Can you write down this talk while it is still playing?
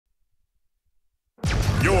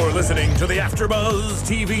You're listening to the AFTERBUZZ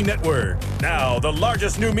TV network, now the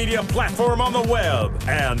largest new media platform on the web,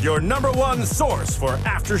 and your #1 source for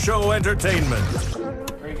after-show entertainment.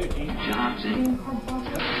 Very good, Keith. Johnson.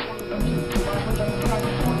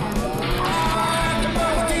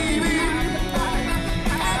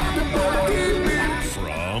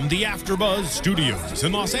 From the AFTERBUZZ Studios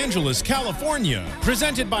in Los Angeles, California,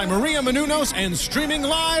 presented by Maria Menounos and streaming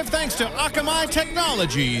live thanks to Akamai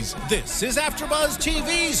Technologies, this is AFTERBUZZ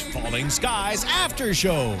TV's Falling Skies After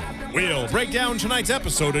Show. We'll break down tonight's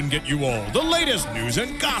episode and get you all the latest news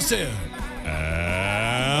and gossip.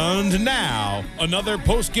 And now, another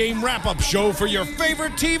post-game wrap-up show for your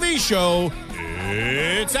favorite TV show.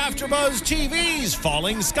 It's AFTERBUZZ TV's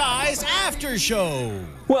Falling Skies After Show.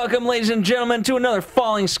 Welcome, ladies and gentlemen, to another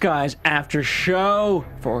Falling Skies After Show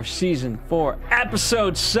for Season 4,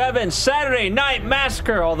 Episode 7, Saturday Night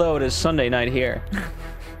Massacre, although it is Sunday night here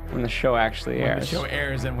when the show actually airs. When the show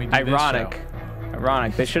airs and we do Ironic. this show.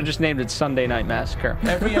 Ironic. They should have just named it Sunday Night Massacre.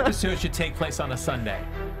 Every episode should take place on a Sunday.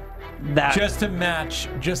 Just to match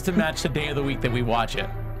the day of the week that we watch it.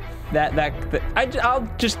 I'll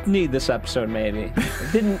just need this episode maybe.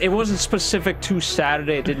 It wasn't specific to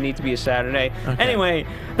Saturday. It didn't need to be a Saturday. Okay. Anyway,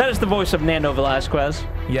 that is the voice of Nando Velasquez.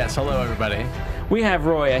 Yes, hello everybody. We have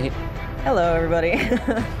Roya. Hello everybody.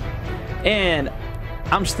 And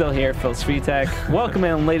I'm still here, Phil Svitek. Welcome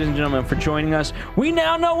in, ladies and gentlemen, for joining us. We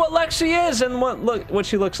now know what Lexi is and what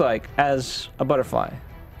she looks like as a butterfly.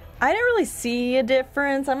 I didn't really see a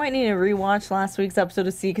difference. I might need to rewatch last week's episode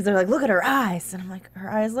to see, because they're like, look at her eyes. And I'm like, her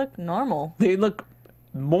eyes look normal. They look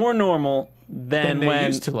more normal than they when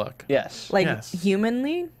used to look. Yes. Like, Yes.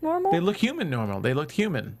 humanly normal? They look human normal. They looked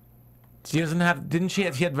human. She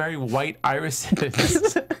had very white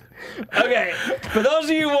irises. Okay, for those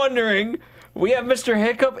of you wondering, we have Mr.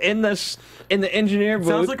 Hiccup in the engineer booth.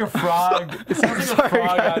 Sounds like a frog. It sounds like a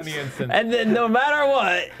frog on the instant. And then no matter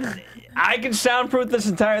what, I can soundproof this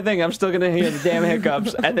entire thing. I'm still going to hear the damn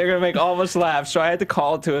hiccups, and they're going to make all of us laugh. So I had to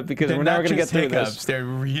call to it because we're never going to get through hiccups. this. They're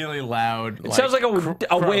really loud. It sounds like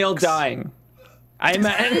a whale dying. I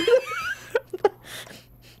imagine.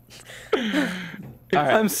 All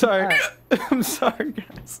right. I'm sorry. I'm sorry,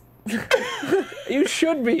 guys. You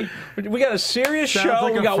should be. We got a serious Sounds show.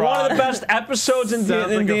 like We a got one of the frog. best episodes in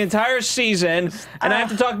Sounds like the a- entire season, and I have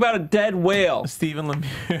to talk about a dead whale. Stephen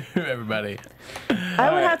Lemieux, everybody.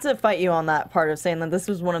 I would have to fight you on that part of saying that this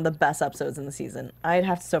was one of the best episodes in the season. I'd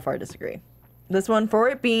have to so far disagree. This one, for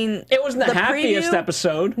it being... It wasn't the happiest preview,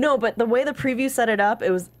 episode. No, but the way the preview set it up,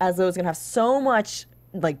 it was as though it was going to have so much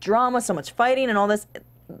like drama, so much fighting and all this.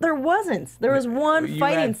 There wasn't. There was one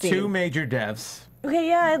fighting scene. Two major deaths. Okay,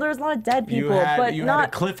 yeah, there was a lot of dead people, but you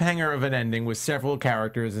not... had a cliffhanger of an ending with several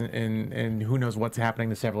characters, and who knows what's happening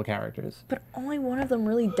to several characters. But only one of them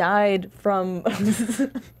really died from...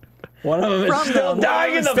 One of them is still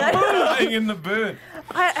dying in the booth. Dying in the booth.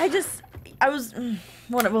 I was...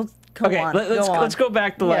 Well, come Okay, on, let's go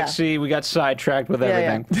back to Yeah. Lexi. We got sidetracked with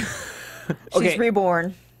everything. She's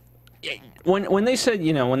reborn. When they said,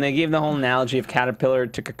 when they gave the whole analogy of caterpillar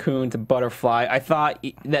to cocoon to butterfly, I thought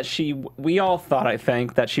that we all thought, I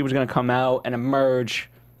think, that she was going to come out and emerge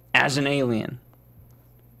as an alien.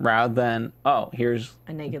 Rather than, here's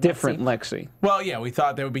A naked different Lexi. Well, yeah, we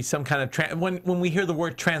thought there would be some kind of... when we hear the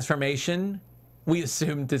word transformation, we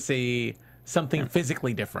assume to see something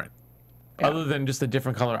physically different. Other than just the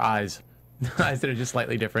different color eyes. Eyes that are just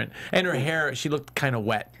slightly different. And her hair, she looked kind of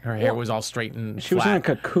wet. Her hair was all straight and She was in a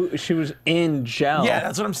cocoon. She was in gel. Yeah,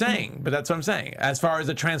 that's what I'm saying. But that's what I'm saying. As far as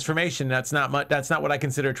a transformation, that's not what I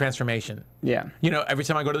consider a transformation. Yeah. Every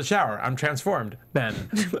time I go to the shower, I'm transformed then.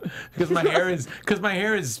 because my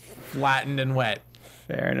hair is flattened and wet.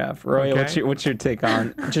 Fair enough. Roya, Okay. what's your take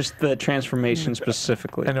on just the transformation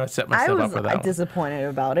specifically? I know I set I myself was up for that one. disappointed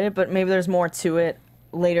about it, but maybe there's more to it.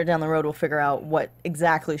 Later down the road, we'll figure out what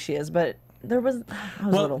exactly she is. But I was a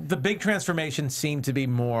Well, little... the big transformation seemed to be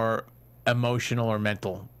more emotional or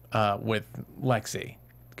mental with Lexi,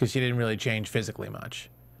 because she didn't really change physically much.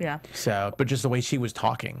 Yeah. So, but just the way she was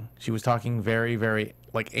talking very, very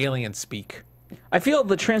like alien speak. I feel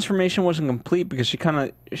the transformation wasn't complete because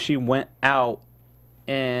she went out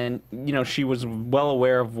and she was well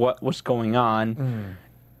aware of what was going on.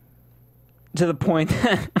 To the point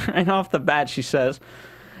that right off the bat she says,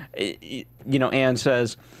 Anne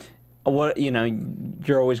says, "What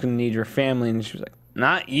you're always going to need your family," and she was like,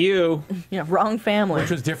 "Not you." Yeah, wrong family.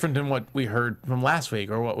 Which was different than what we heard from last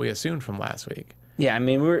week, or what we assumed from last week. Yeah, I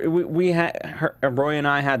mean, we had Roy and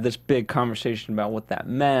I had this big conversation about what that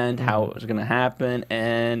meant, how it was going to happen,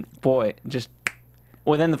 and boy, just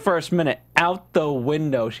within the first minute, out the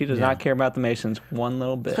window. She does not care about the Masons one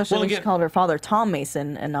little bit. Especially when she called her father Tom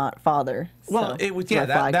Mason and not father. Well, so, it was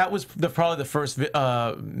that was probably the first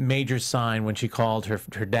major sign when she called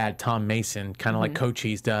her dad Tom Mason, kind of like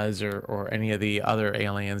Cochise does, or any of the other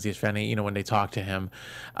aliens, if any, when they talk to him.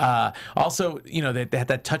 Also, they had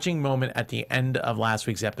that touching moment at the end of last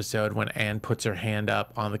week's episode when Anne puts her hand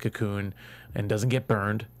up on the cocoon and doesn't get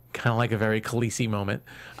burned. Kind of like a very Khaleesi moment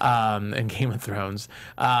in Game of Thrones.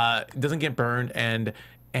 Doesn't get burned, and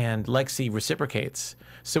Lexi reciprocates.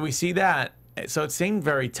 So we see that. So it seemed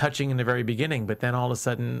very touching in the very beginning, but then all of a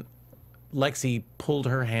sudden, Lexi pulled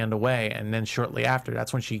her hand away, and then shortly after,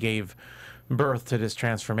 that's when she gave birth to this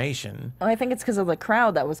transformation. I think it's because of the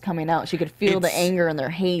crowd that was coming out. She could feel the anger and their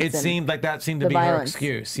hate. It seemed like that seemed to be violence. her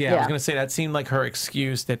excuse. Yeah, I was going to say that seemed like her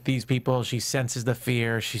excuse, that these people, she senses the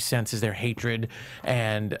fear, she senses their hatred,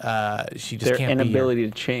 and she just Their can't be inability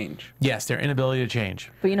to change. Yes, their inability to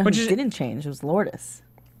change. But who didn't change? It was Lourdes.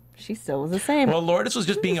 She still was the same. Well, Lourdes was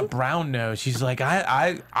just being a brown nose. She's like,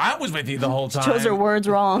 I was with you the whole time. She chose her words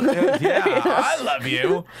wrong. Yeah, I love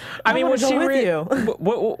you. I mean, was she with you?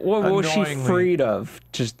 What was she Annoyingly. freed of?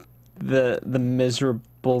 Just the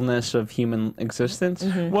miserableness of human existence?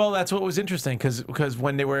 Well, that's what was interesting, because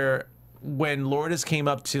when Lourdes came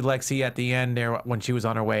up to Lexi at the end there when she was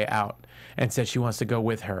on her way out and said she wants to go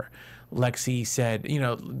with her, Lexi said,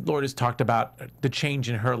 Lourdes talked about the change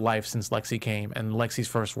in her life since Lexi came, and Lexi's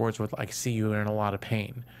first words were like, "See, you are in a lot of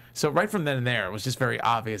pain." So right from then and there, it was just very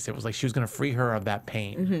obvious. It was like she was going to free her of that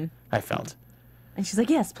pain. I felt. And she's like,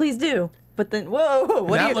 "Yes, please do." But then, whoa,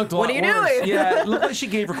 what are you doing? Yeah, it looked like she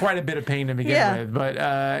gave her quite a bit of pain to begin Yeah. with,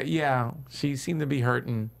 but she seemed to be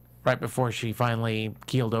hurting right before she finally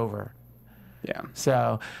keeled over. Yeah.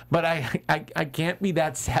 So, but I can't be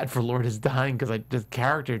that sad for Lourdes dying, because the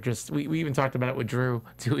character just, we even talked about it with Drew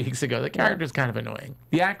 2 weeks ago. The character's kind of annoying.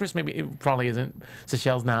 The actress maybe it probably isn't.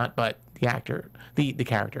 Seychelles not, but the actor, the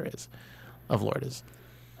character is of Lourdes.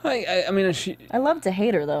 I mean, I love to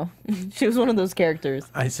hate her though. She was one of those characters.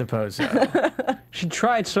 I suppose so. she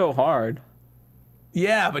tried so hard.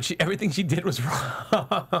 Yeah, but everything she did was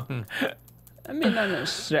wrong. I mean, not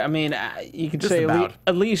necessarily. I mean, you could Just say about.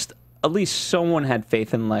 at least someone had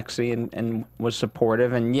faith in Lexi and was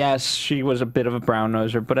supportive. And yes, she was a bit of a brown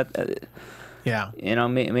noser, but Yeah.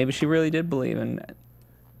 maybe she really did believe in it.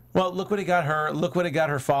 Well, look what it got her. Look what it got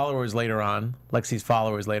her followers later on. Lexi's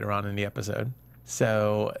followers later on in the episode.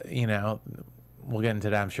 So we'll get into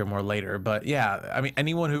that, I'm sure, more later. But yeah, I mean,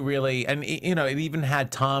 anyone who really, and it even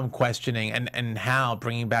had Tom questioning and Hal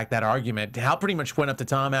bringing back that argument. Hal pretty much went up to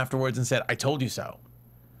Tom afterwards and said, "I told you so."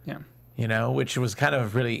 Yeah. Which was kind of a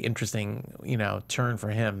really interesting, turn for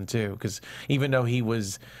him too, because even though he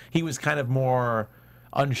was kind of more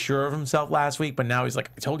unsure of himself last week, but now he's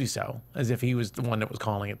like, "I told you so," as if he was the one that was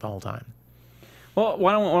calling it the whole time. Well,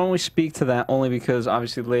 why don't we speak to that, only because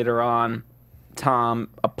obviously later on, Tom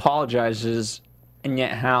apologizes, and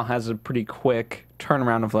yet Hal has a pretty quick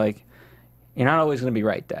turnaround of like, "You're not always going to be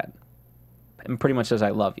right, Dad," and pretty much says,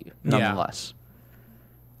 "I love you," nonetheless.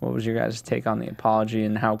 What was your guys' take on the apology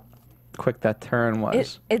and how quick that turn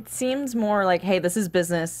was? It seems more like, hey, this is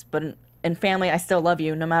business, but in family, I still love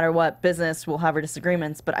you. No matter what, business, we'll have our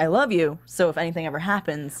disagreements, but I love you. So if anything ever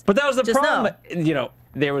happens, But that was the just problem. know.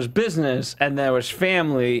 There was business, and there was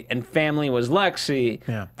family, and family was Lexi,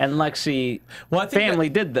 Yeah. and Lexi, Well, I think family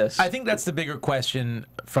did this. I think that's the bigger question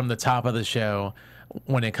from the top of the show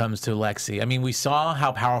when it comes to Lexi. I mean, we saw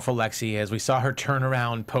how powerful Lexi is. We saw her turn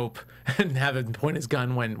around Pope and have him point his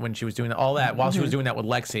gun when she was doing all that, while she was doing that with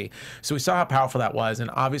Lexi. So we saw how powerful that was. And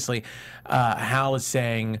obviously, Hal is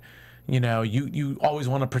saying, you always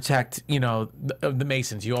want to protect, the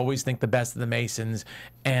Masons. You always think the best of the Masons.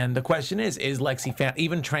 And the question is Lexi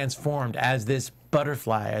even transformed as this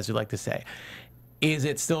butterfly, as we like to say? Is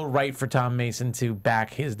it still right for Tom Mason to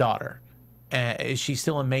back his daughter? Is she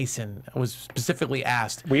still a Mason? I was specifically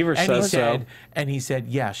asked. Weaver says so. And he said,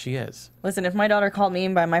 yeah, she is. Listen, if my daughter called me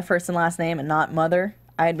by my first and last name and not mother,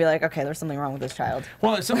 I'd be like, okay, there's something wrong with this child.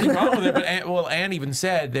 Well, there's something wrong with it, but Anne even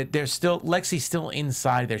said that Lexi's still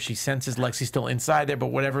inside there. She senses Lexi's still inside there, but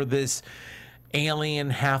whatever this alien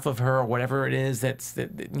half of her or whatever it is that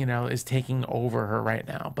is taking over her right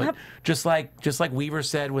now. But just like Weaver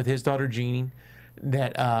said with his daughter Jeannie,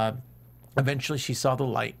 that eventually she saw the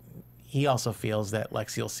light. He also feels that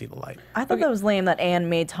Lexi will see the light. I thought that was lame that Anne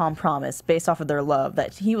made Tom promise, based off of their love,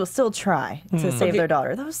 that he will still try to save their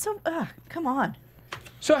daughter. That was so, come on.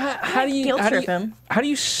 So how do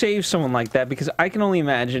you save someone like that? Because I can only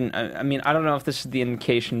imagine. I mean, I don't know if this is the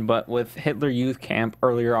indication, but with Hitler Youth Camp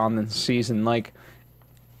earlier on in the season, like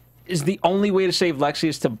is the only way to save Lexi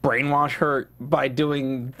is to brainwash her by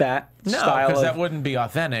doing that No, style because of... that wouldn't be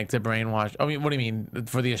authentic to brainwash. I mean, what do you mean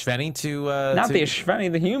for the Ishveni to? Not the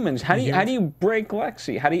Ishveni, the humans. How do you break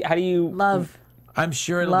Lexi? How do you Love. I'm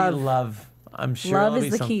sure it'll be love. I'm sure Love it'll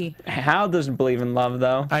is be the key. Hal doesn't believe in love,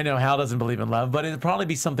 though. I know Hal doesn't believe in love, but it'll probably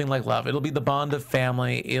be something like love. It'll be the bond of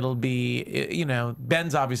family. It'll be, you know,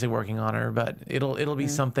 Ben's obviously working on her, but it'll be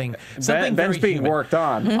something Ben's very being human. worked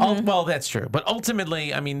on. Well, that's true, but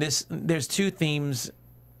ultimately, I mean, there's two themes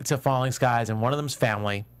to Falling Skies, and one of them's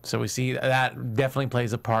family. So we see that definitely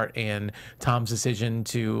plays a part in Tom's decision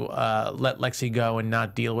to let Lexi go and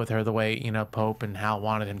not deal with her the way, you know, Pope and Hal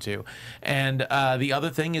wanted him to. And the other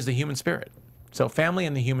thing is the human spirit. So family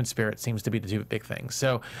and the human spirit seems to be the two big things.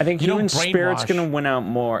 So I think you don't human spirit's brainwash- going to win out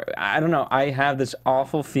more. I don't know. I have this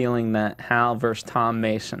awful feeling that Hal versus Tom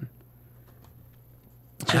Mason.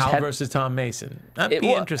 Hal versus Tom Mason. That'd be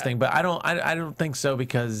well, interesting, but I don't think so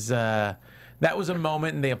because that was a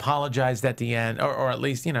moment and they apologized at the end, or at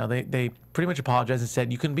least, you know, they pretty much apologized and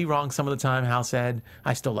said, you can be wrong some of the time. Hal said,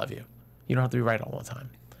 I still love you. You don't have to be right all the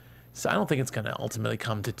time. So I don't think it's going to ultimately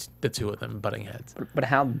come to the two of them butting heads. But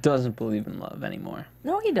Hal doesn't believe in love anymore.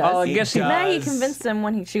 No, he does. Oh, I guess he Maggie does. convinced him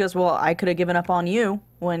when she goes, well, I could have given up on you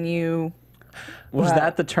when you... Was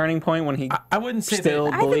that the turning point when he I wouldn't say still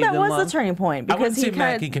that. I think believed that in was love? the turning point I wouldn't because say he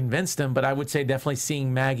Maggie kind convinced him, but I would say definitely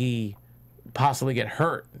seeing Maggie possibly get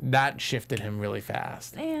hurt, that shifted him really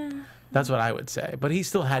fast. of... Yeah. That's what I would say. But he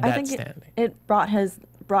still had I that think standing. it brought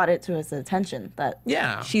it to his attention that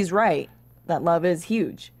Yeah. she's right, that love is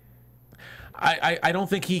huge. I don't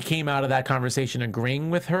think he came out of that conversation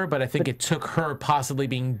agreeing with her, but I think it took her possibly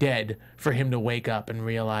being dead for him to wake up and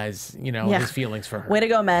realize, you know, Yeah. his feelings for her. Way to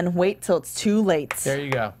go, men. Wait till it's too late. There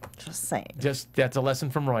you go. Just saying. Just that's a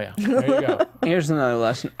lesson from Roya. There you go. Here's another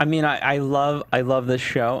lesson. I mean, I love this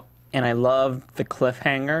show, and I love the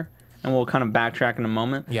cliffhanger, and we'll kind of backtrack in a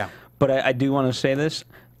moment. Yeah. But I do want to say this.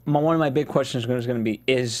 One of my big questions is going to be,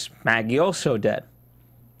 is Maggie also dead?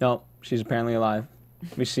 No, she's apparently alive.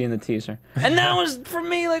 We see in the teaser. And that was, for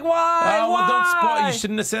me, like, why? Oh, well, don't spoil. Why? You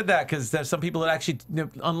shouldn't have said that because there's some people that actually,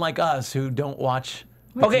 unlike us, who don't watch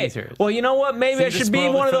Okay, teasers. well, you know what? Maybe So I you just should be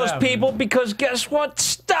spoiled one it of for those them. people because guess what?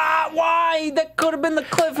 Stop! Why? That could have been the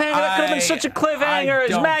cliffhanger. That could have been such a cliffhanger.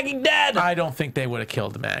 Is Maggie dead? I don't think they would have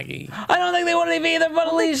killed Maggie. I don't think they would have either, but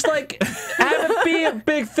at least, like, have it be a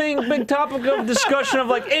big thing, big topic of discussion of,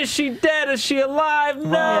 like, is she dead? Is she alive? No!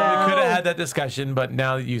 Well, we could have had that discussion, but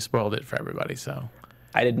now you spoiled it for everybody, so.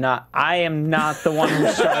 I did not. I am not the one who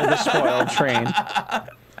started the spoiled train.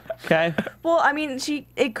 Okay? Well, I mean,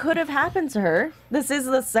 it could have happened to her. This is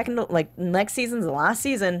the second, like, next season's the last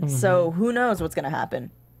season, so who knows what's going to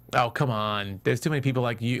happen. Oh, come on. There's too many people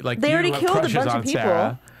like you. Like They you already have killed a crushes bunch of on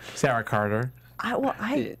people. Sarah Carter.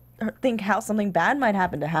 I think something bad might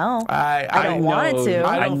happen to Hal. I don't want it to.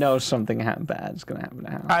 I know something bad is going to happen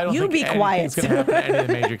to Hal. I don't You think be quiet. anything's going to happen to any of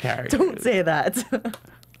the major characters. Don't say that.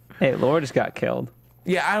 Hey, Laura just got killed.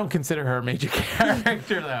 Yeah, I don't consider her a major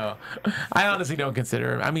character, though. I honestly don't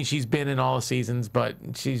consider her. I mean, she's been in all the seasons, but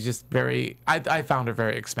she's just very... I found her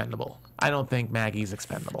very expendable. I don't think Maggie's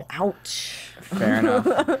expendable. Ouch. Fair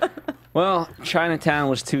enough. Well, Chinatown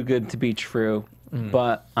was too good to be true,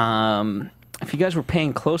 but if you guys were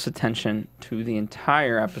paying close attention to the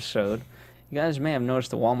entire episode, you guys may have noticed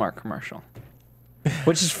the Walmart commercial,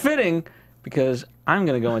 which is fitting because I'm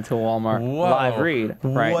going to go into a Walmart live read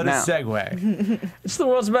right what now. What a segue. It's the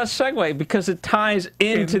world's best segue because it ties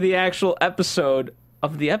into the actual episode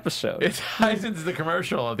of the episode. It ties into the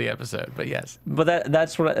commercial of the episode, but yes. But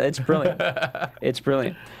that's what it's brilliant. It's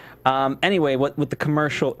brilliant. Anyway, what the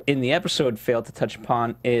commercial in the episode failed to touch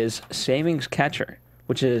upon is Savings Catcher,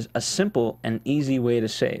 which is a simple and easy way to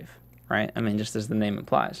save. Right? I mean, just as the name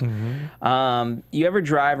implies. You ever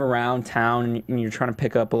drive around town and you're trying to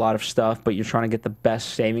pick up a lot of stuff, but you're trying to get the best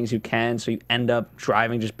savings you can, so you end up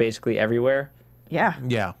driving just basically everywhere? Yeah.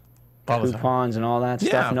 Yeah. All the time. Coupons and all that Yeah,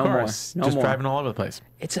 stuff. of No course. more. No Just more. driving all over the place.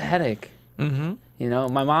 It's a headache. You know,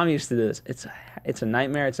 my mom used to do this. It's a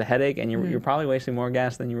nightmare. It's a headache, and you're probably wasting more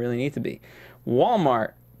gas than you really need to be.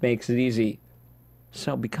 Walmart makes it easy.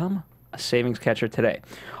 So become a savings catcher today.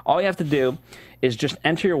 All you have to do is just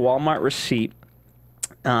enter your Walmart receipt,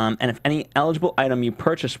 and if any eligible item you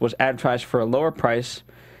purchased was advertised for a lower price,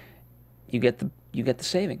 you get the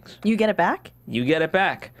savings. You get it back? You get it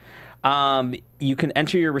back. You can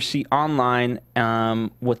enter your receipt online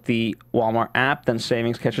with the Walmart app. Then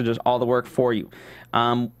Savings Catcher does all the work for you.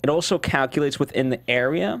 It also calculates within the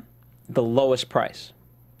area the lowest price.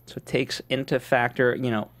 So it takes into factor, you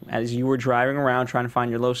know, as you were driving around trying to find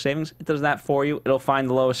your low savings, it does that for you. It'll find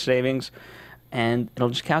the lowest savings, and it'll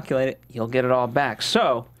just calculate it. You'll get it all back.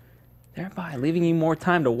 So thereby leaving you more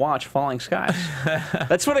time to watch Falling Skies.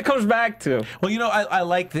 That's what it comes back to. Well, you know, I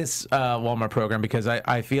like this Walmart program because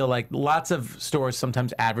I feel like lots of stores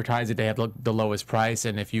sometimes advertise that they have the lowest price,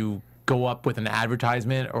 and if you go up with an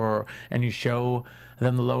advertisement and you show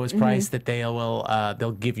them the lowest price, that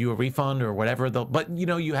they'll give you a refund or whatever. But you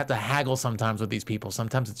know, you have to haggle sometimes with these people.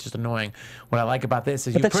 Sometimes it's just annoying. What I like about this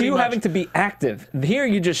is that's you having to be active. Here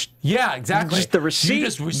you just exactly just the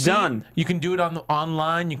receipt, done. You can do it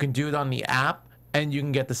online. You can do it on the app. And you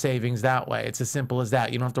can get the savings that way. It's as simple as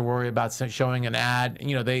that. You don't have to worry about showing an ad.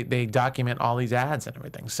 You know, they document all these ads and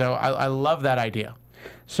everything. So I love that idea.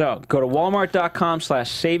 So go to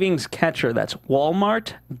walmart.com/savingscatcher. That's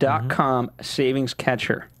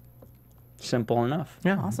walmart.com/savingscatcher. Simple enough.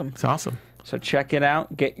 Yeah, Awesome. It's awesome. So check it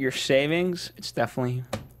out. Get your savings. It's definitely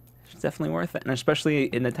worth it. And especially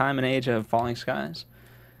in the time and age of Falling Skies,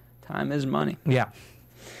 time is money. Yeah.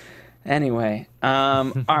 Anyway,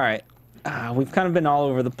 all right. We've kind of been all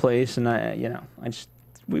over the place, and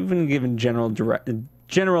we've been giving general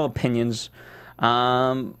opinions.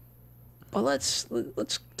 But let's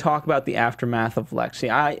talk about the aftermath of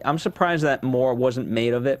Lexi. I'm surprised that more wasn't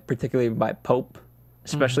made of it, particularly by Pope,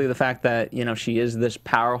 especially the fact that she is this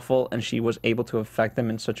powerful and she was able to affect them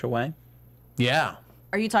in such a way. Yeah.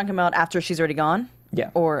 Are you talking about after she's already gone?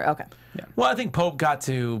 Yeah. Or okay. Yeah. Well, I think Pope got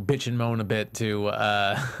to bitch and moan a bit to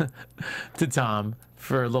Tom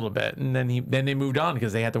for a little bit, and then they moved on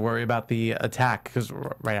because they had to worry about the attack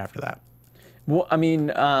right after that. Well, I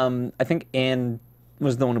mean, I think Anne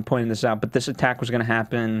was the one who pointed this out, but this attack was going to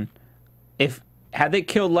happen. Had they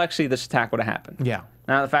killed Lexi, this attack would have happened. Yeah.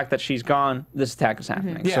 Now the fact that she's gone, this attack is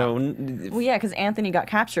happening. Yeah. So, Well, yeah, because Anthony got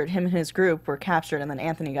captured. Him and his group were captured, and then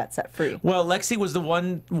Anthony got set free. Well, Lexi was the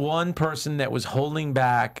one person that was holding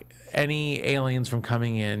back any aliens from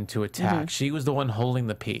coming in to attack. She was the one holding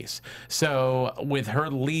the peace. So with her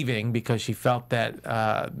leaving because she felt that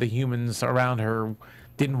the humans around her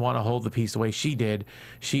didn't want to hold the peace the way she did,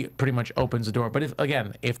 she pretty much opens the door. But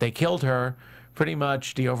if they killed her, pretty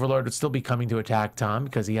much the Overlord would still be coming to attack Tom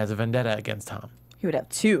because he has a vendetta against Tom. He would have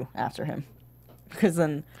two after him. Because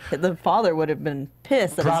then the father would have been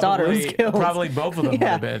pissed that his daughter was killed. Probably both of them would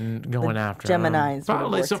have been going after him. Geminis.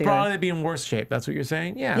 Probably they'd be in worse shape. That's what you're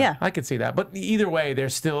saying? Yeah. I could see that. But either way, they're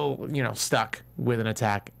still, stuck with an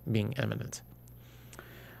attack being imminent.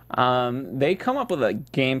 They come up with a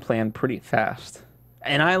game plan pretty fast.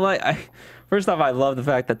 And first off, I love the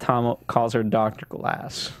fact that Tom calls her Dr.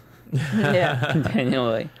 Glass. Yeah.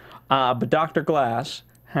 Continually. But Dr. Glass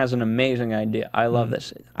has an amazing idea. I love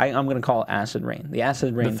this. I'm going to call it acid rain. The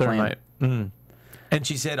acid rain plan. And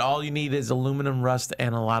she said all you need is aluminum rust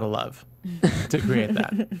and a lot of love to create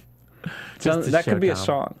that. So that could be a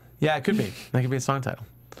song. Yeah, it could be. That could be a song title.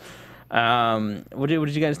 What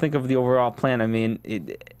did you guys think of the overall plan? I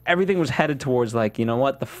mean, everything was headed towards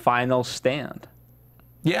the final stand.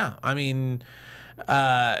 Yeah, I mean,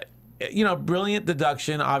 brilliant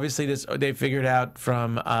deduction. Obviously, they figured out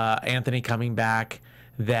from Anthony coming back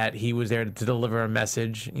that he was there to deliver a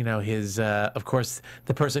message. His, of course,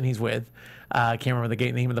 the person he's with. I can't remember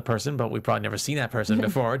the name of the person, but we've probably never seen that person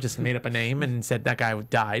before. Just made up a name and said that guy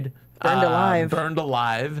died. Burned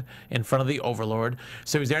alive in front of the Overlord.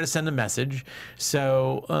 So he was there to send a message.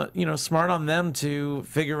 So, smart on them to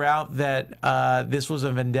figure out that this was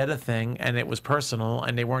a vendetta thing and it was personal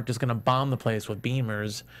and they weren't just going to bomb the place with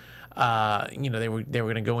beamers. They were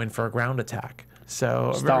going to go in for a ground attack.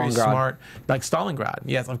 So very smart, like Stalingrad.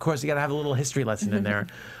 Yes, of course you got to have a little history lesson in there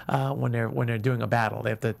when they're doing a battle.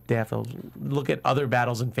 They have to look at other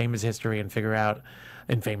battles in famous history and figure out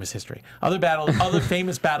other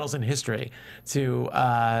famous battles in history to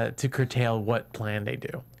curtail what plan they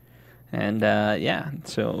do. And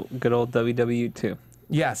so good old WW2.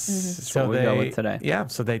 Yes. So we go with today. Yeah.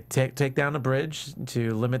 So they take down a bridge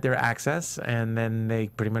to limit their access, and then they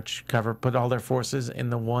pretty much put all their forces in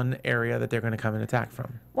the one area that they're going to come and attack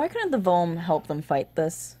from. Why couldn't the Volm help them fight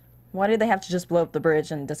this? Why did they have to just blow up the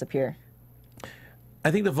bridge and disappear?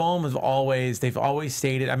 I think the Volm they've always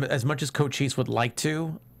stated, as much as Cochise would like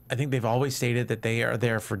to, I think they've always stated that they are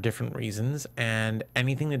there for different reasons, and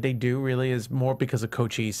anything that they do really is more because of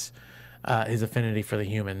Cochise. His affinity for the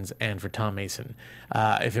humans and for Tom Mason.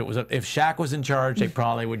 If Shaq was in charge, they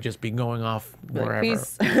probably would just be going off wherever.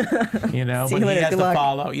 Peace. But he has to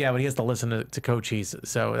follow. Yeah, but he has to listen to Cochise,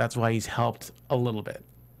 so that's why he's helped a little bit.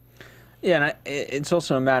 Yeah, and it's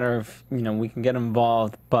also a matter of we can get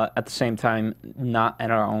involved, but at the same time, not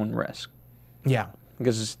at our own risk. Yeah,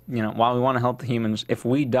 because while we want to help the humans, if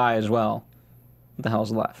we die as well, What the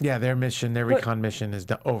hell's left? Yeah, their mission, their recon mission is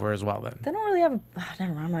over as well then. They don't really have.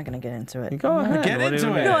 Never mind, I'm not gonna get into it. Go ahead. Get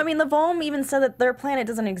into it. No, I mean the Volm even said that their planet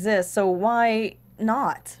doesn't exist, so why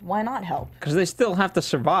not? Why not help? Because they still have to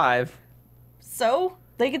survive. So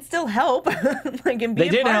they could still help, like and be They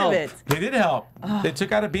a did part help. of it. They did help. They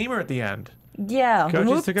took out a beamer at the end. Yeah,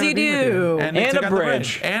 Coaches took out a beamer at the whoop-de-doo. end. They And took a out the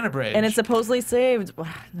bridge. And a bridge. And it supposedly saved.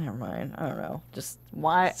 Never mind. I don't know. Just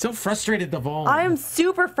why? so frustrated, the Volm. I am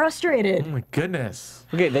super frustrated. Oh my goodness.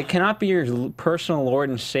 Okay, they cannot be your personal lord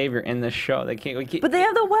and savior in this show. They can't. But they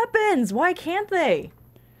have the weapons. Why can't they?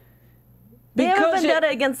 They have a Because vendetta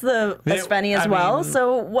against the They- Espeni as I well. mean-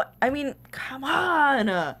 So what? I mean, come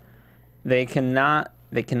on. They cannot.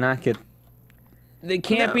 They cannot get. They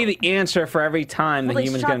can't No. be the answer for every time Well, the they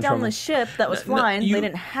humans shot get in down trouble. the ship that was No, flying. you- They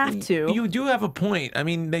didn't have to. You do have a point. I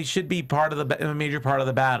mean, they should be part of a major part of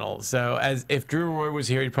the battle. So, as if Drew Roy was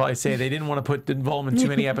here, he'd probably say they didn't want to put the Volm in too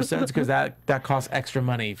many episodes because that costs extra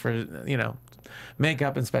money for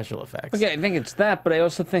makeup and special effects. Okay, I think it's that, but I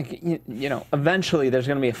also think eventually there's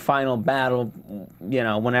going to be a final battle,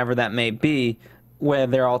 whenever that may be, where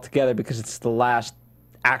they're all together because it's the last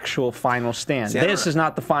actual final stand. See, I This don't- is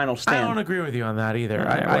not the final I stand. don't agree with you on that either.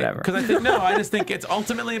 Whatever. Because I just think it's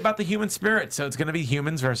ultimately about the human spirit. So it's going to be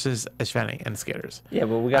humans versus Ishveni and skaters. Yeah,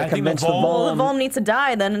 but we got I to think the convince the Volm- Well, Volm. the Volm needs to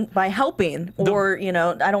die then by helping, or I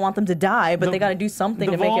don't want them to die, but they got to do something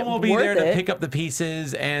The to make Volm it will be worth there to it. pick up the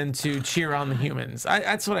pieces and to cheer on the humans.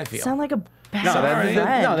 That's what I feel. Sound like a bad No, Sorry.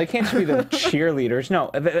 friend. they can't just be the cheerleaders.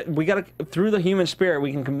 No, we got to through the human spirit.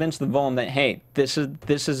 We can convince the Volm that hey, this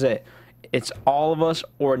is it. It's all of us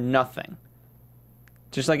or nothing.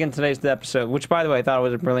 Just like in today's episode, which by the way I thought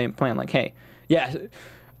was a brilliant plan. Like, hey, yeah,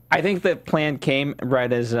 I think the plan came right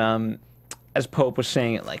as Pope was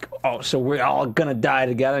saying it. Like, oh, so we're all gonna die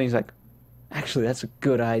together. And he's like, actually, that's a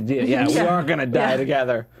good idea. Yeah, we are gonna die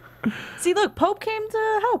together. See, look, Pope came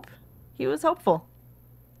to help. He was hopeful.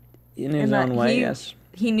 In his In that own way, he- yes.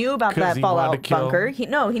 He knew about 'Cause that he wanted fallout to kill- bunker. He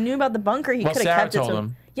knew about the bunker. He Well, could have Sarah kept it told to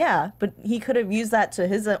him. Yeah, but he could have used that to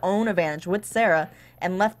his own advantage with Sarah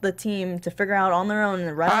and left the team to figure out on their own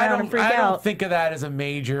and run around and freak I out. don't think of that as a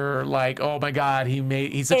major oh my God,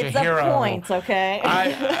 he's such It's a hero. a point, okay?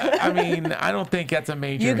 I mean, I don't think that's a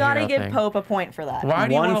major. You got to hero give thing. Pope a point for that. Why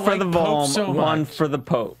do you One want for to the like Pope Volm, so much? one for the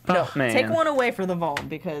Pope. No, Man. Take one away for the Volm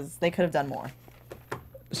because they could have done more.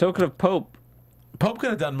 So could have Pope. Pope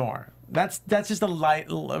could have done more. That's just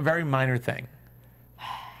a very minor thing.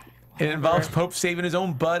 It involves Pope saving his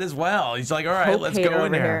own butt as well. He's like, all right, Pope let's hater go in over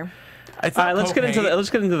there. here. It's All not right, let's Pope get into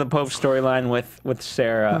hate. the Pope storyline with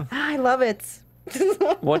Sarah. I love it.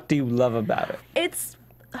 What do you love about it? It's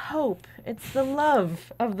hope. It's the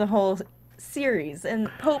love of the whole series. And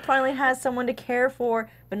Pope finally has someone to care for,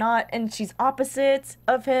 but not, and she's opposite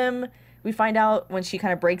of him. We find out when she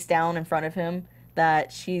kind of breaks down in front of him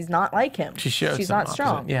that she's not like him. She shows she's some not opposite.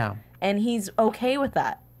 strong. Yeah. And he's okay with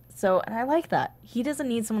that. So, and I like that. He doesn't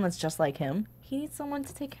need someone that's just like him. He needs someone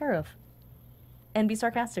to take care of and be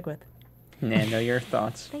sarcastic with. Nando, your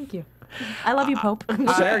thoughts? Thank you. I love you, Pope.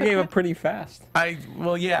 Sarah gave up pretty fast.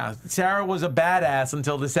 Yeah. Sarah was a badass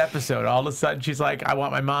until this episode. All of a sudden, she's like, "I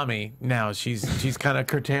want my mommy." Now she's kind of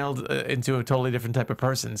curtailed into a totally different type of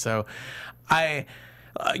person. So,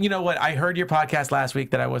 you know what? I heard your podcast last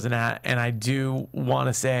week that I wasn't at, and I do want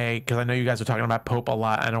to say, because I know you guys are talking about Pope a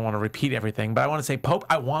lot. I don't want to repeat everything, but I want to say Pope.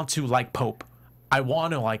 I want to like Pope. I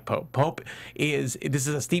want to like Pope. This is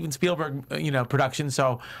a Steven Spielberg, production,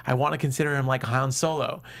 so I want to consider him like Han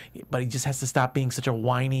Solo, but he just has to stop being such a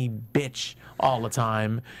whiny bitch all the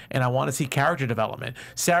time, and I want to see character development.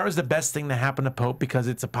 Sarah's the best thing to happen to Pope because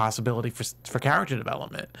it's a possibility for character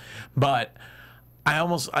development, but I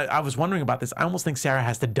was wondering about this. I almost think Sarah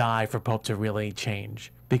has to die for Pope to really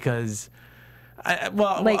change because.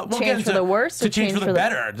 Change for the worse to or change change for the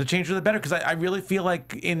better, to change for the better, because I really feel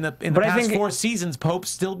like in the But I past think 4 seasons, Pope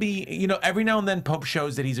still be, every now and then Pope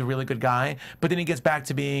shows that he's a really good guy, but then he gets back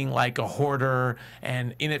to being like a hoarder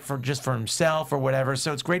and in it for himself or whatever.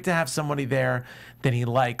 So it's great to have somebody there that he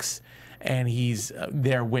likes and he's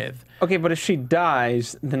there with. Okay, but if she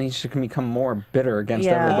dies, then he should become more bitter against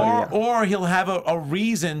Yeah. everybody else. Or he'll have a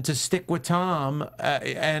reason to stick with Tom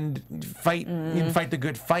and fight the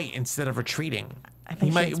good fight instead of retreating. think He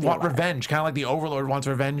she might needs to be want alive. revenge, kind of like the Overlord wants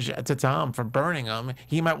revenge to Tom for burning him.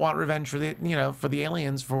 He might want revenge for the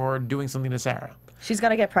aliens for doing something to Sarah. She's got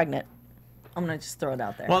to get pregnant. I'm gonna just throw it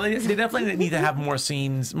out there. Well, they definitely need to have more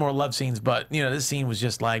scenes, more love scenes. But you know, this scene was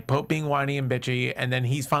just like Pope being whiny and bitchy, and then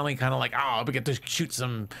he's finally kind of like, "Oh, we get to shoot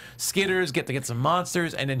some skitters, get to get some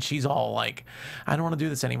monsters," and then she's all like, "I don't want to do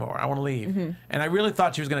this anymore. I want to leave." And I really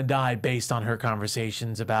thought she was going to die based on her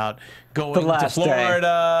conversations about going to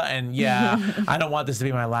Florida, and I don't want this to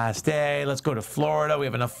be my last day. Let's go to Florida. We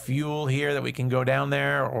have enough fuel here that we can go down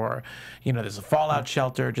there, or you know, there's a fallout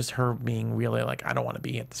shelter. Just her being really like, "I don't want to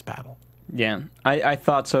be at this battle." Yeah, I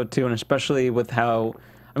thought so too, and especially with how,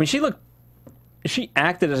 I mean, she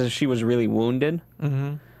acted as if she was really wounded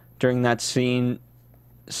during that scene.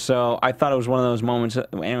 So I thought it was one of those moments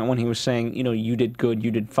when he was saying, you know, you did good,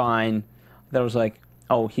 you did fine. That was like,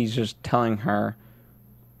 oh, he's just telling her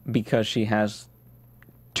because she has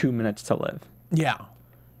 2 minutes to live. Yeah,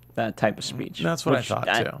 that type of speech. That's what I thought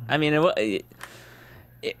too. I mean,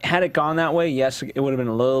 had it gone that way, yes, it would have been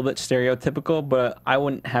a little bit stereotypical, but I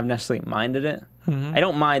wouldn't have necessarily minded it. I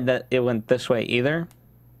don't mind that it went this way either.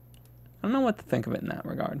 I don't know what to think of it in that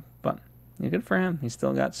regard, but good for him. He's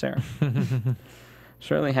still got Sarah.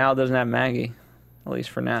 Certainly Hal doesn't have Maggie, at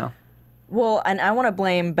least for now. Well, and I want to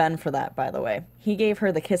blame Ben for that, by the way. He gave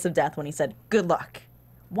her the kiss of death when he said, "Good luck."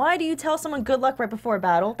 Why do you tell someone good luck right before a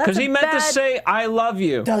battle? Because he meant to say, "I love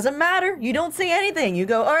you." Doesn't matter. You don't say anything. You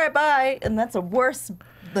go, "All right, bye." And that's a worse,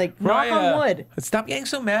 like, knock on wood. Stop getting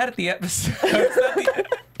so mad at the episode.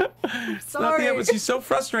 It's not the episode. She's so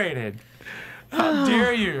frustrated. How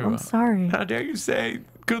dare you? I'm sorry. How dare you say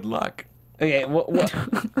good luck? Okay, what?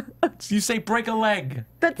 You say break a leg.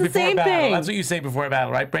 That's the before same a battle. thing. That's what you say before a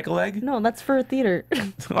battle, right? Break a leg? No, that's for theater.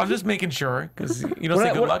 I'm just making sure, because you don't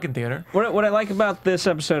say good luck in theater. What I like about this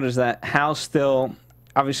episode is that Hal still,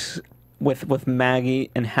 obviously, with Maggie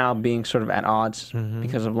and Hal being sort of at odds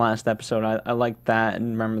because of last episode. I like that,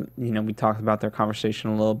 and remember, you know, we talked about their conversation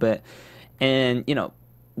a little bit, and you know,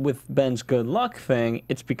 with Ben's good luck thing,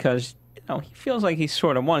 it's because you know he feels like he's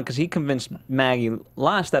sort of won because he convinced Maggie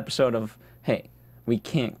last episode of, hey, we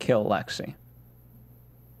can't kill Lexi.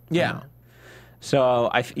 Yeah. So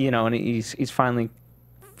and he's finally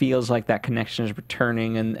feels like that connection is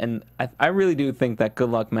returning, and I really do think that good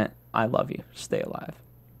luck meant I love you, stay alive.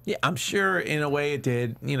 Yeah, I'm sure in a way it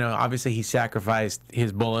did. You know, obviously he sacrificed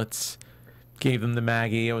his bullets, gave them to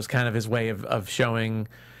Maggie. It was kind of his way of showing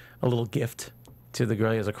a little gift to the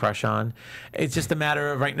girl he has a crush on. It's just a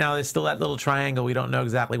matter of right now there's still that little triangle. We don't know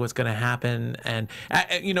exactly what's going to happen. And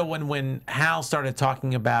you know, when Hal started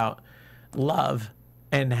talking about love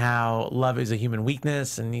and how love is a human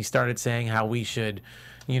weakness, and he started saying how we should,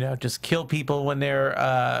 you know, just kill people when they're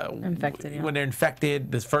infected. Yeah. When they're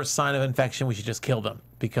infected, the first sign of infection, we should just kill them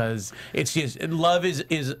because it's just love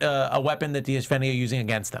is a weapon that the Ishveni are using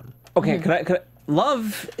against them. Okay, could I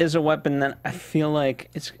love is a weapon that I feel like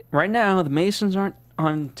it's right now the Masons aren't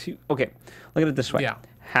on to. Okay, look at it this way. Yeah.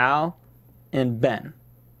 Hal and Ben,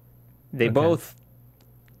 they both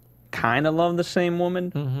kind of love the same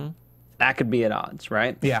woman. That could be at odds,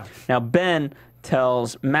 right? Yeah. Now Ben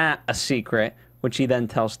tells Matt a secret, which he then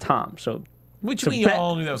tells Tom. So we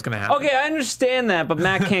all knew that was going to happen. Okay, I understand that, but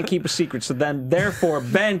Matt can't keep a secret. So then, therefore,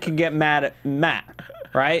 Ben can get mad at Matt,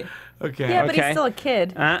 right? Okay. Yeah, but he's still a kid.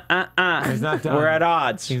 He's not done. We're at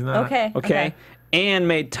odds. He's not. Okay. And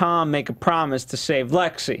made Tom make a promise to save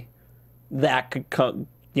Lexi. That could,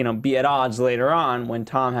 be at odds later on when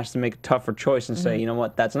Tom has to make a tougher choice and say, you know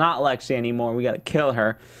what, that's not Lexi anymore. We got to kill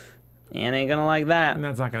her. And ain't gonna like that. And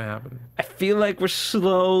that's not gonna happen. I feel like we're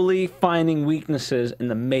slowly finding weaknesses in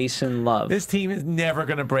the Mason love. This team is never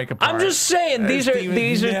gonna break apart. I'm just saying these are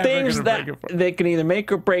things that they can either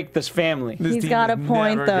make or break this family. He's got a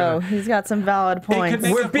point though. He's got some valid points.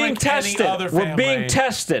 We're being tested. We're being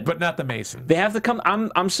tested. But not the Masons. They have to come.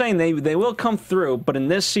 I'm saying they will come through. But in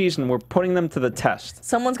this season, we're putting them to the test.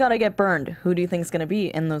 Someone's got to get burned. Who do you think is gonna be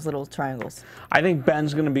in those little triangles? I think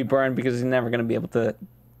Ben's gonna be burned because he's never gonna be able to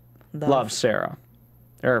love Sarah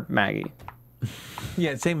or Maggie.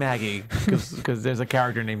 Yeah, say Maggie because there's a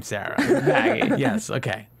character named Sarah. Maggie. Yes.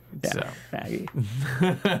 Okay. Yeah, so Maggie.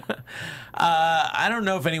 I don't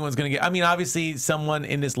know if anyone's gonna get. I mean, obviously, someone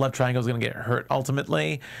in this love triangle is gonna get hurt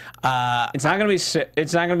ultimately. It's not gonna be.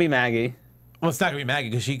 It's not gonna be Maggie. Well, it's not gonna be Maggie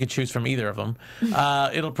because she could choose from either of them.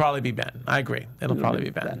 It'll probably be Ben. I agree. It'll probably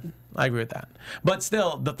be Ben. I agree with that. But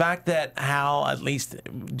still, the fact that Hal, at least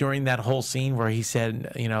during that whole scene where he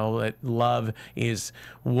said, you know, that love is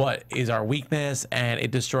what is our weakness and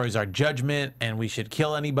it destroys our judgment and we should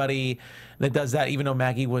kill anybody that does that, even though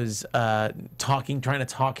Maggie was trying to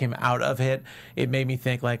talk him out of it, it made me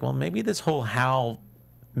think like, well, maybe this whole Hal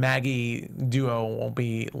Maggie duo won't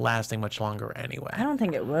be lasting much longer anyway. I don't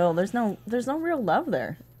think it will. There's no real love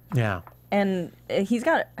there. Yeah. And Hal's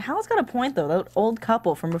got a point though. That old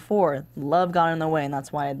couple from before, love got in the way, and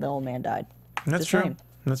that's why the old man died. That's Just true. saying.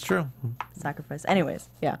 That's true. Sacrifice. Anyways,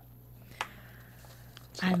 yeah.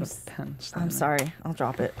 I'm sorry. I'll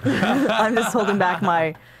drop it. I'm just holding back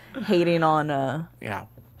my hating on. Yeah.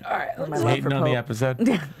 All right. My love Hating for on the Pope.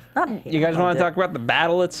 episode. Not hating, You guys I want loved to it. talk about the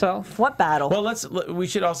battle itself? What battle? Well, we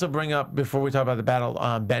should also bring up, before we talk about the battle,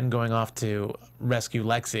 Ben going off to rescue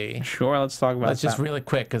Lexi. Sure, let's talk about Let's just that. really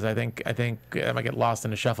quick, because I think I might get lost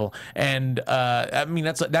in the shuffle. And I mean,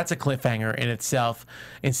 that's a cliffhanger in itself.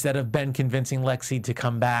 Instead of Ben convincing Lexi to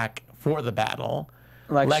come back for the battle,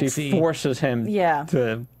 Lexi forces him Yeah.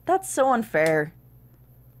 to... That's so unfair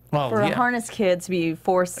well, for a harness kid to be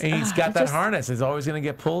forced. He's got that just- harness. It's always going to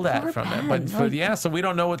get pulled at Poor from it. Ben, But yeah, so we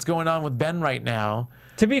don't know what's going on with Ben right now.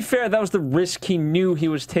 To be fair, that was the risk he knew he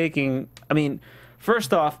was taking. I mean,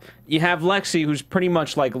 first off, you have Lexi, who's pretty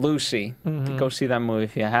much like Lucy. Go see that movie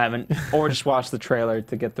if you haven't, or just watch the trailer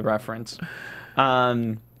to get the reference.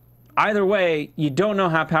 Either way, you don't know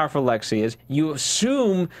how powerful Lexi is. You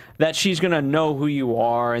assume that she's gonna know who you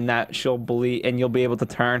are and that she'll believe, and you'll be able to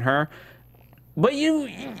turn her. But you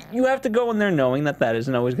have to go in there knowing that that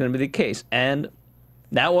isn't always going to be the case, and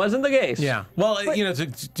that wasn't the case. Yeah. Well, you know, to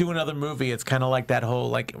do another movie, it's kind of like that whole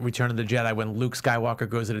like Return of the Jedi when Luke Skywalker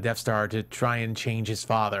goes to the Death Star to try and change his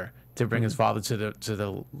father, to bring his father to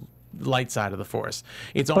the light side of the Force.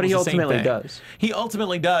 It's almost he the same ultimately thing. does. He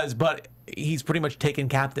ultimately does, but he's pretty much taken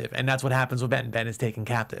captive, and that's what happens with Ben. Ben is taken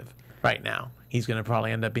captive right now. He's going to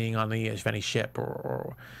probably end up being on the Ishveni ship,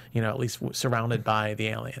 or you know, at least surrounded by the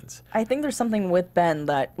aliens. I think there's something with Ben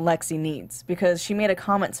that Lexi needs, because she made a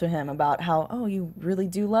comment to him about how, oh, you really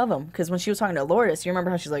do love him. Because when she was talking to Lourdes, you remember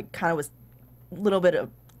how she's like kind of was a little bit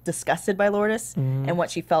disgusted by Lourdes and what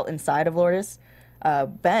she felt inside of Lourdes.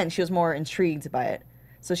 Ben, she was more intrigued by it.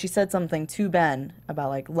 So she said something to Ben about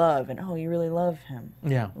like love and, oh, you really love him.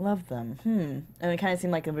 Yeah. Love them. And it kind of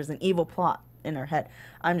seemed like there was an evil plot in her head.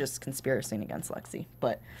 I'm just conspiracing against Lexi.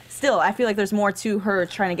 But still, I feel like there's more to her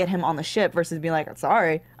trying to get him on the ship versus being like,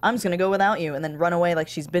 sorry, I'm just going to go without you, and then run away like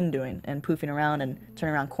she's been doing and poofing around and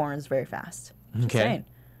turning around corners very fast. Just Okay. saying.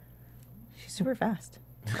 She's super fast.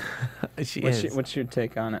 She is. What's your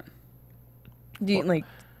take on it? Do you, like,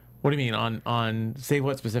 What do you mean on say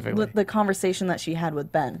what specifically? the conversation that she had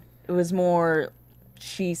with Ben? It was more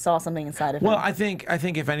she saw something inside of him. Well, I think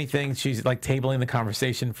if anything, she's like tabling the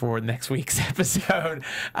conversation for next week's episode.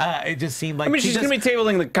 It just seemed like I mean, she's going to be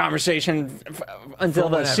tabling the conversation until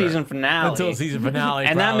the whatever. season finale. Until the season finale,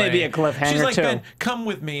 And that may probably. be a cliffhanger, She's like, too. Ben, come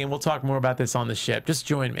with me, and we'll talk more about this on the ship. Just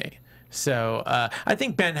join me. So I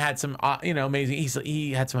think Ben had some, amazing.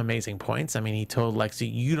 He had some amazing points. I mean, he told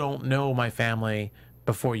Lexi, "You don't know my family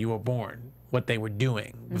before you were born. What they were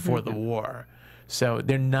doing before the war. So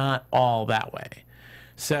they're not all that way."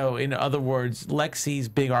 So, in other words, Lexi's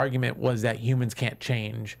big argument was that humans can't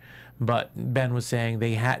change, but Ben was saying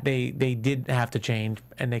they did have to change,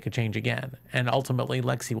 and they could change again, and ultimately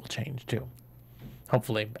Lexi will change too,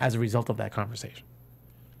 hopefully, as a result of that conversation.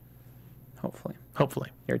 Hopefully,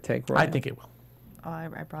 Your take, Roy? I think it will. oh, I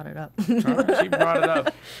brought it up. She brought it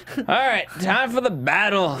up. All right, time for the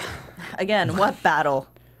battle. Again, what battle?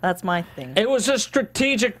 That's my thing. It was a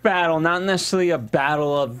strategic battle, not necessarily a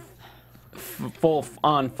battle of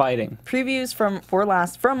full-on fighting. Previews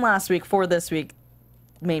from last week for this week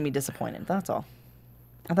made me disappointed. That's all.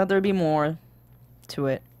 I thought there'd be more to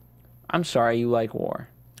it. I'm sorry you like war.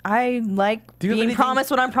 I like you have being anything- promised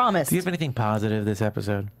what I'm promised. Do you have anything positive this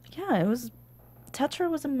episode? Yeah, it was. Tetra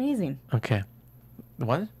was amazing. Okay.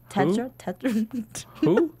 What? Tetra?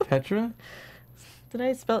 Who? Tetra? Did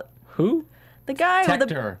I spell it? Who? The guy with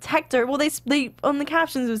the Tector. Tector. Well, they on the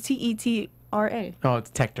captions it was Tetra. Oh,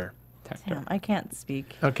 it's Tector. Damn, I can't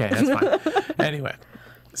speak. Okay, that's fine. Anyway,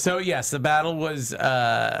 so yes, the battle was.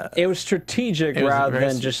 It was strategic It was rather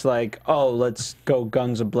very than just like, oh, let's go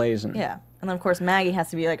guns a-blazing. Yeah, and then of course Maggie has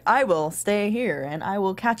to be like, I will stay here and I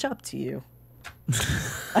will catch up to you.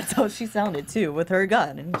 That's how she sounded too, with her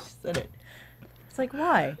gun, and she said it. It's like,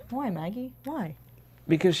 why? Why, Maggie? Why?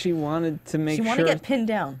 Because she wanted to make She sure... wanted to get pinned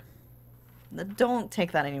down. Don't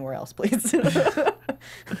take that anywhere else, please.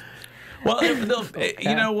 Well,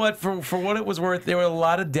 you know what? For what it was worth, there were a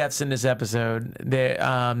lot of deaths in this episode.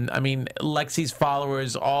 I mean, Lexi's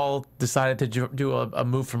followers all decided to do a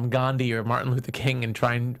move from Gandhi or Martin Luther King and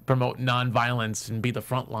try and promote nonviolence and be the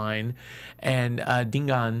front line. And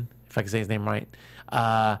Dingan, if I can say his name right,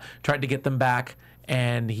 tried to get them back.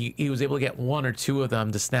 And he was able to get one or two of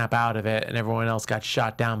them to snap out of it, and everyone else got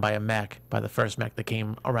shot down by a mech, by the first mech that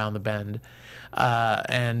came around the bend.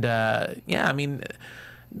 Yeah, I mean,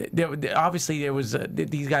 obviously there was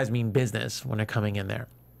these guys mean business when they're coming in there.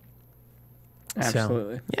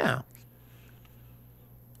 Absolutely. So, yeah.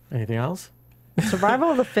 Anything else?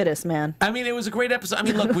 Survival of the fittest, man. I mean, it was a great episode. I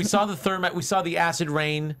mean, look, we saw the thermite, we saw the acid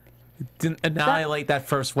rain annihilate that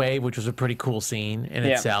first wave, which was a pretty cool scene in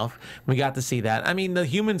itself. We got to see that. I mean, the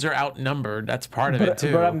humans are outnumbered. That's part of it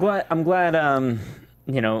too. But I'm glad.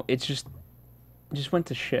 You know, it just went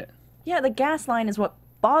to shit. Yeah, the gas line is what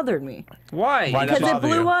bothered me. Why? Because it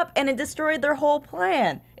blew up and it destroyed their whole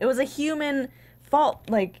plan. It was a human fault.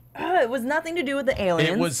 Like, it was nothing to do with the aliens.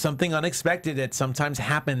 It was something unexpected that sometimes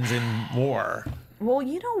happens in war. Well,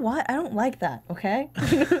 you know what? I don't like that, okay?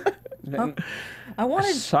 I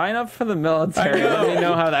wanted... Sign up for the military. Let me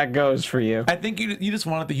know how that goes for you. I think you just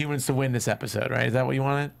wanted the humans to win this episode, right? Is that what you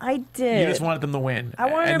wanted? I did. You just wanted them to win.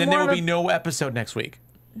 I wanted and then more there would of be no episode next week.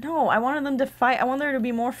 No, I wanted them to fight. I want there to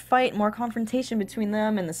be more fight, more confrontation between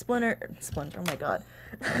them and the Splinter, oh my god.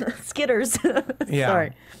 Skitters. Yeah.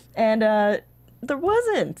 Sorry. And there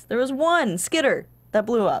wasn't. There was one Skitter that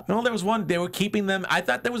blew up. No, there was one. They were keeping them. I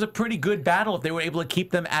thought there was a pretty good battle if they were able to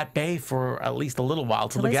keep them at bay for at least a little while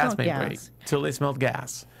till the gas main break. Till they smelled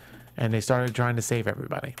gas. And they started trying to save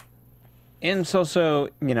everybody. And so,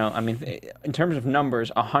 you know, I mean, in terms of numbers,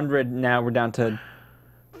 100 now we're down to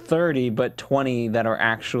 30, but 20 that are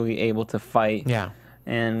actually able to fight. Yeah.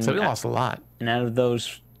 And so they lost a lot. And out of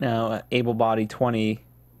those able-bodied 20,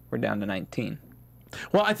 we're down to 19.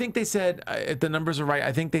 Well, I think they said, if the numbers are right,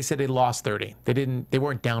 I think they said they lost 30. They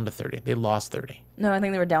weren't down to 30. They lost 30. No, I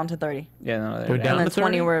think they were down to 30. Yeah, no, they were down and to then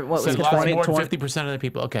 20 30? were what So was they lost controlled. more than 50% of the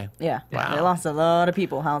people. Okay. Yeah. Wow. They lost a lot of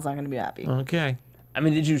people. How's not going to be happy? Okay. I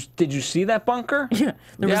mean, did you see that bunker? Yeah.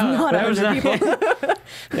 There was not 100 people.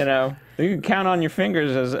 You know, you can count on your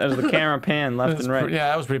fingers as the camera pan left and right. Yeah,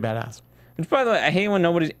 that was pretty badass. Which, by the way, I hate when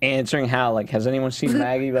nobody's answering Hal. Like, has anyone seen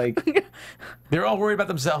Maggie? Like, they're all worried about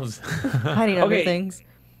themselves. Hiding under things.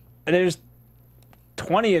 There's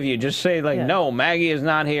 20 of you. Just say, like, no, Maggie is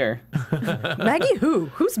not here. Maggie who?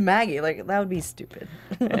 Who's Maggie? Like, that would be stupid.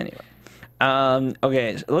 Anyway.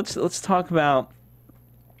 Okay, so let's talk about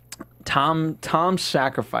Tom's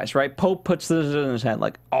sacrifice, right? Pope puts this in his head,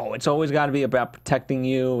 like, oh, it's always got to be about protecting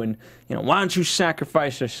you, and, you know, why don't you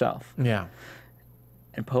sacrifice yourself? Yeah.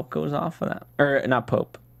 And Pope goes off of that. Or, not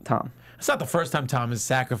Pope, Tom. It's not the first time Tom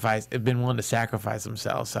has been willing to sacrifice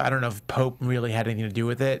himself, so I don't know if Pope really had anything to do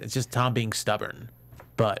with it. It's just Tom being stubborn.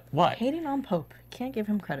 But what? Hating on Pope. Can't give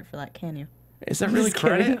him credit for that, can you? Is that really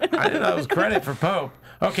credit? I didn't know it was credit for Pope.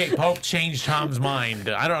 Okay, Pope changed Tom's mind.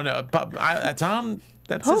 I don't know. Tom,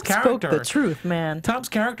 that's Pope his character. spoke the truth, man. Tom's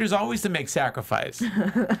character is always to make sacrifice.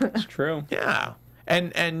 It's true. Yeah.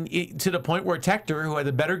 And to the point where Tector, who had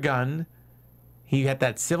the better gun, he had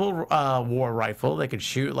that Civil War rifle that could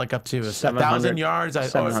shoot like up to 1,000 yards,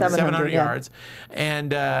 700 yards,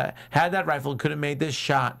 and had that rifle, could have made this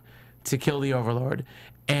shot to kill the Overlord.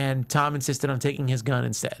 And Tom insisted on taking his gun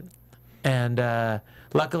instead. And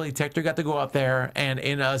luckily, Tector got to go up there, and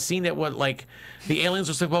in a scene that was like, the aliens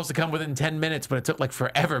were supposed to come within 10 minutes, but it took like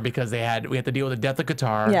forever because we had to deal with the death of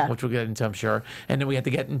Qatar, which we'll get into, I'm sure, and then we had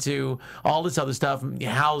to get into all this other stuff.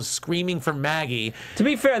 Hal's screaming for Maggie. To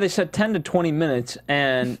be fair, they said 10 to 20 minutes,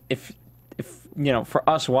 and if you know, for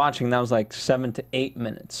us watching, that was like 7 to 8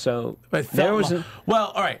 minutes. So there was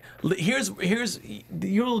well, all right. Here's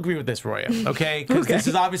you'll agree with this, Roya, okay? Because this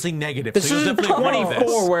is obviously negative. This is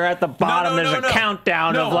 24. We're at the bottom. There's a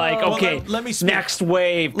countdown of like, okay, let me speak. Next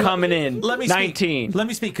wave coming in. Let me 19. Speak. Let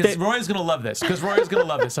me speak because Roya's gonna love this.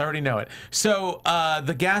 I already know it. So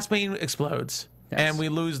the gas main explodes. Yes. And we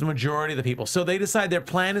lose the majority of the people. So they decide their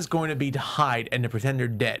plan is going to be to hide and to pretend they're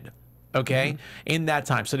dead. Okay, in that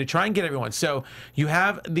time. So they try and get everyone. So you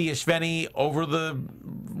have the Ishveni over the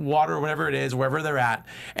water or whatever it is, wherever they're at,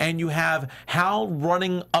 and you have Hal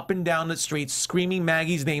running up and down the streets screaming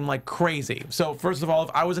Maggie's name like crazy. So first of all,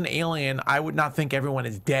 if I was an alien, I would not think everyone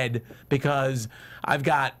is dead because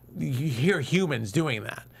you hear humans doing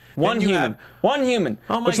that. One human.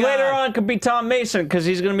 Oh my which God. later on could be Tom Mason because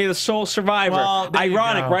he's going to be the sole survivor. Well,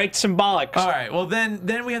 ironic, right? Symbolic. All right. Well,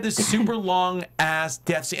 then we have this super long ass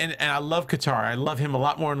death scene, and I love Qatar. I love him a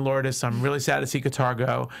lot more in Lourdes. I'm really sad to see Qatar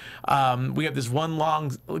go. We have this one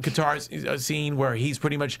long Qatar scene where he's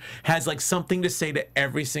pretty much has like something to say to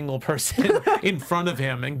every single person in front of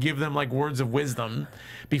him and give them like words of wisdom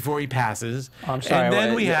before he passes. I'm sorry. And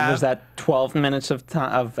then was that 12 minutes of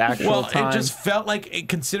time of actual time? Well, it just felt like,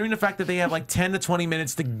 considering the fact that they have like 10 to 20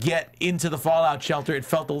 minutes to get into the fallout shelter, it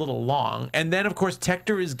felt a little long. And then, of course,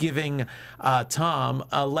 Tector is giving Tom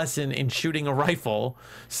a lesson in shooting a rifle.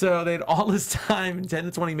 So they had all this time, 10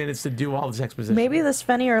 to 20 minutes, to do all this exposition. Maybe the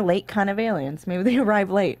Svenny are late kind of aliens. Maybe they arrive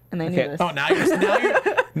late and they knew this. Oh, now you're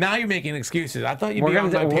Now you're making excuses. I thought you'd We're be on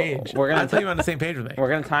gonna my do- page. we're gonna I thought you were on the same page with me. We're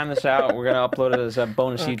gonna time this out. We're gonna upload it as a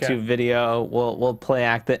bonus Okay. YouTube video. We'll play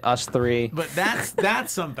act it, us three. But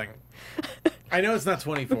that's something. I know it's not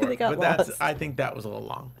 24, They got but lost. I think that was a little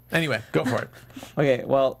long. Anyway, go for it. Okay,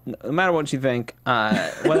 well, no matter what you think,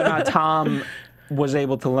 whether or not Tom was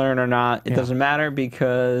able to learn or not, it doesn't matter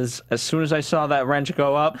because as soon as I saw that wrench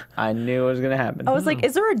go up, I knew it was gonna happen. I was like,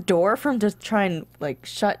 is there a door for him to try and like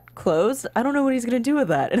shut close? I don't know what he's gonna do with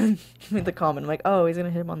that. And he made the comment, I'm like, oh, he's gonna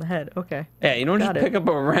hit him on the head. Okay. Yeah, you don't just Got it. pick up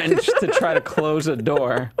a wrench to try to close a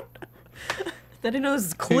door. I didn't know this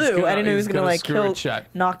was a clue. I didn't know he was gonna like screw it kill, shut.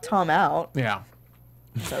 knock Tom out. Yeah.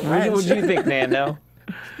 What do you think, Nando?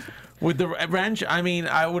 With the wrench, I mean,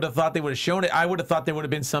 I would have thought they would have shown it. I would have thought there would have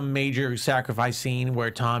been some major sacrifice scene where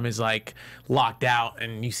Tom is like locked out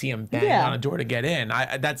and you see him bang Yeah. on a door to get in.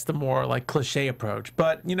 That's the more like cliche approach.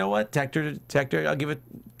 But you know what, Tector, I'll give it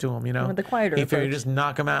to him. You know, Went the quieter he figured approach. just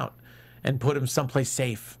knock him out and put him someplace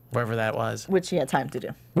safe, wherever that was, Which he had time to do.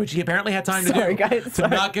 which he apparently had time Sorry, to do guys, to sorry.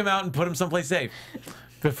 knock him out and put him someplace safe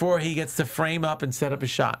before he gets to frame up and set up his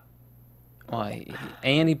shot. Well,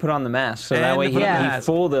 and he put on the mask, so that And way he he, put on the he mask.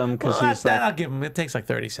 fooled him because Well, he's that like, I'll give him. It takes like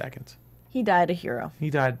 30 seconds. He died a hero. He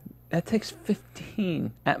died. that takes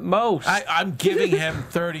 15 at most. I'm giving him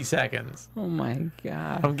 30 seconds. Oh my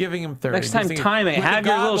god. I'm giving him 30. Next time, Just time it. with the Have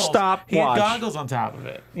your little goggles. stopwatch. He had goggles on top of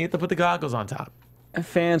it. You have to put the goggles on top.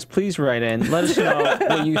 Fans, please write in. Let us know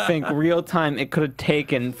what you think real time it could have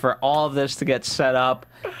taken for all of this to get set up.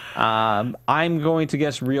 I'm going to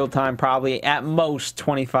guess real time, probably at most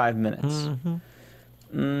 25 minutes.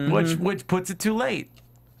 Which puts it too late.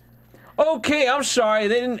 Okay, I'm sorry.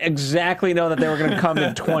 They didn't exactly know that they were going to come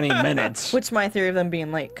in 20 minutes. Which my theory of them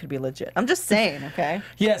being late could be legit. I'm just saying, okay?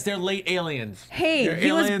 Yes, they're late aliens. Hey, They're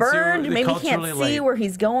he was aliens who are burned. Maybe he can't culturally see late. where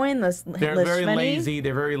he's going. They're very lazy.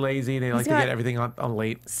 They're very lazy. They like to got- get everything on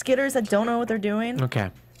late. Skitters that don't know what they're doing.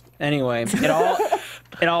 Okay. Anyway,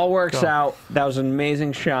 it all works out. That was an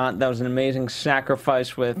amazing shot. That was an amazing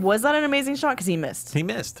sacrifice with... Was that an amazing shot? Because he missed. He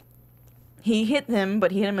missed. He hit him,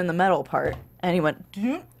 but he hit him in the metal part. And he went,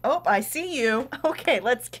 oh, I see you. Okay,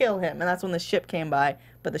 let's kill him. And that's when the ship came by.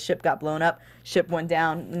 But the ship got blown up. Ship went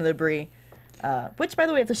down in the debris. Which, by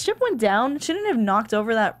the way, if the ship went down, shouldn't it have knocked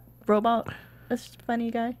over that robot? This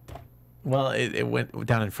funny guy. Well, it went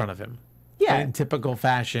down in front of him. Yeah. In typical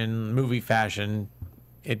fashion, movie fashion,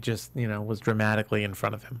 it just, was dramatically in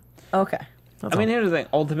front of him. Okay. I mean, here's the thing.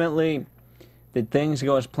 Ultimately, did things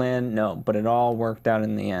go as planned? No, but it all worked out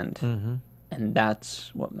in the end. Mm-hmm. And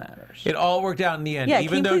that's what matters. It all worked out in the end. Yeah, Even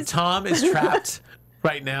can you though please- Tom is trapped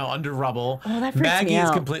right now under rubble, Oh, that freaks me Maggie is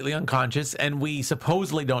out. completely unconscious, and we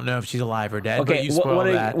supposedly don't know if she's alive or dead. But Okay, you spoiled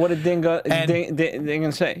that. what did Dingo And-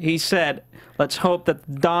 Dingo say? He said, "Let's hope that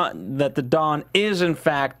the dawn is in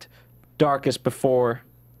fact darkest before."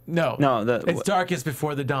 No, it's darkest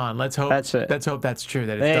before the dawn. Let's hope That's it. Let's hope that's true.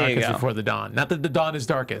 That it's There you darkest go. before the dawn. Not that the dawn is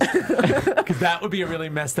darkest, because that would be a really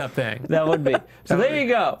messed up thing. That would be. So there you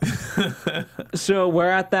go. So we're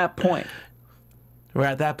at that point. We're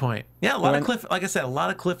at that point. Yeah, like I said, a lot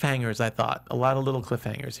of cliffhangers. I thought a lot of little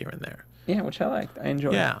cliffhangers here and there. Yeah, which I liked. I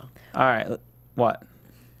enjoyed. Yeah. All right. What?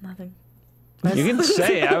 Nothing. You can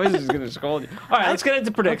say it. I was just going to scold you. All right, let's get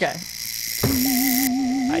into predictions. Okay.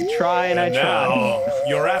 I try and I try. Now,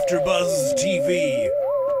 your AfterBuzz TV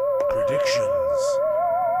predictions.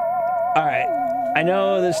 All right. I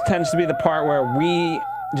know this tends to be the part where we,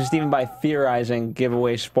 just even by theorizing, give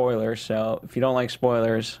away spoilers. So if you don't like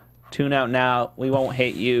spoilers, tune out now. We won't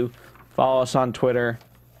hate you. Follow us on Twitter.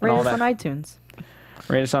 And Rate all us that. on iTunes.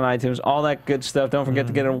 Rate us on iTunes. All that good stuff. Don't forget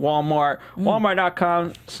to get in Walmart.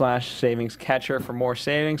 Walmart.com/savingscatcher for more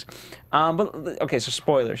savings. Okay, so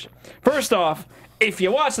spoilers. First off, if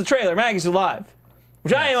you watch the trailer, Maggie's alive,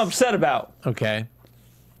 which I am upset about. Okay.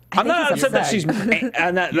 I'm not he's upset that upset. she's.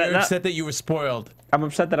 You're upset that you were spoiled. I'm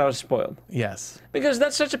upset that I was spoiled. Yes. Because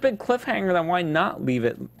that's such a big cliffhanger, then why not leave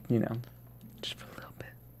it, just for a little bit?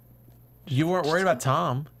 You weren't worried about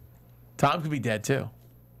Tom. Tom could be dead too.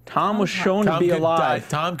 Tom was shown to Tom be could alive.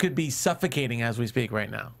 Tom could be suffocating as we speak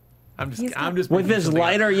right now. I'm just With making his something up.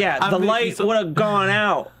 lighter, yeah, I'm the making light some- would have gone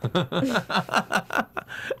out.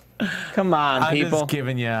 Come on, I'm people. just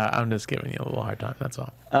giving you a little hard time. That's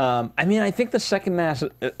all. I mean, I think the second mass,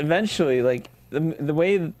 eventually, like, the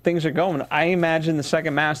way things are going, I imagine the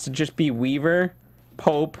second mass to just be Weaver,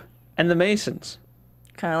 Pope, and the Masons.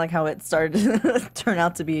 Kind of like how it started to turn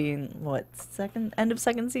out to be in, what, end of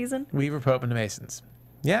second season? Weaver, Pope, and the Masons.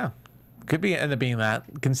 Yeah. Could end up being that,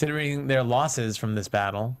 considering their losses from this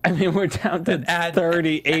battle. I mean, we're down to add-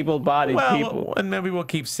 30 able-bodied people. And maybe we'll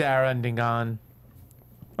keep Sarah and Dingon.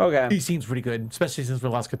 He Okay. seems pretty good, especially since we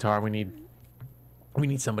lost Qatar. We need We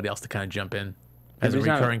need somebody else to kind of jump in as a he's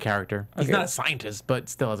not recurring character. He's Okay. not a scientist, but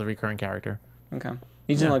still as a recurring character. Okay.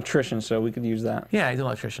 He's an electrician, so we could use that. Yeah, he's an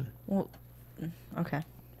electrician. Well, okay.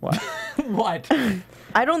 What? What?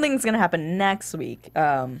 I don't think it's gonna happen next week.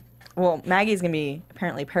 Well, Maggie's gonna be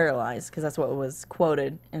apparently paralyzed because that's what was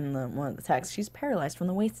quoted in one of the texts. She's paralyzed from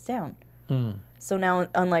the waist down. So now,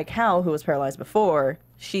 unlike Hal, who was paralyzed before,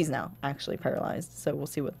 she's now actually paralyzed. So we'll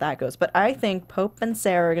see what that goes. But I think Pope and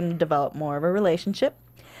Sarah are gonna develop more of a relationship,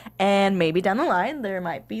 and maybe down the line there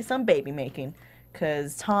might be some baby making.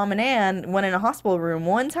 Because Tom and Ann went in a hospital room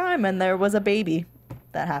one time and there was a baby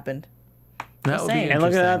that happened. That would be saying. And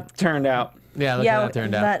look interesting. at that turned out. Yeah, look how that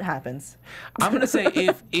turned out. That happens. I'm gonna say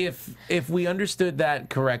if we understood that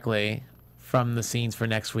correctly from the scenes for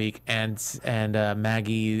next week, and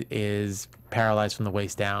Maggie is paralyzed from the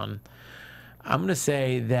waist down, I'm gonna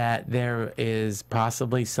say that there is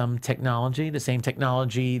possibly some technology, the same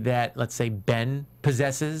technology that, let's say, Ben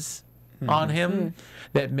possesses on him,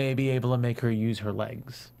 that may be able to make her use her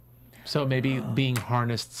legs. So maybe being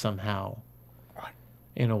harnessed somehow,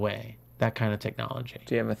 in a way. That kind of technology.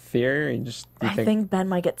 Do you have a theory? Or you just I think Ben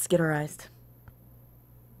might get skitterized.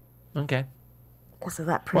 Okay. So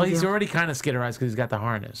that preview. Well, he's already kind of skitterized because he's got the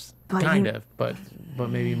harness. But Kind you- of, but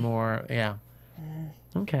maybe more, yeah.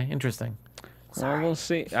 Okay, interesting. Well, we'll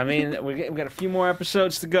see. I mean, we got a few more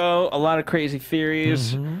episodes to go. A lot of crazy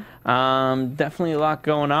theories. Definitely a lot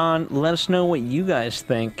going on. Let us know what you guys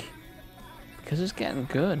think, because it's getting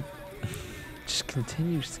good. It just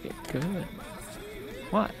continues to get good.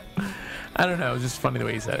 What? I don't know. It was just funny the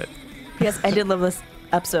way you said it. Yes, I did love this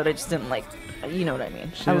episode. I just didn't like. You know what I mean.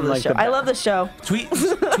 I love didn't the like show. the- I love the show. Tweet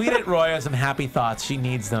at Roya some happy thoughts. She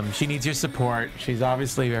needs them. She needs your support. She's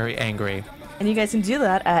obviously very angry. And you guys can do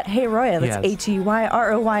that at Hey Roya. That's Yes.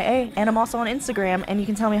 HEYROYA. And I'm also on Instagram. And you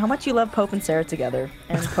can tell me how much you love Pope and Sarah together.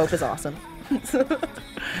 And Pope is awesome.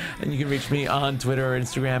 And you can reach me on Twitter or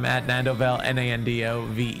Instagram at Nandovel,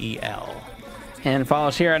 NANDOVEL. And follow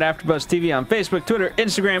us here at AfterBuzz TV on Facebook, Twitter,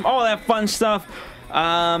 Instagram, all that fun stuff.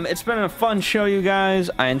 It's been a fun show, you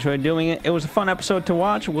guys. I enjoyed doing it. It was a fun episode to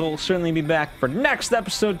watch. We'll certainly be back for next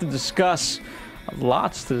episode to discuss.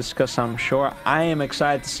 Lots to discuss, I'm sure. I am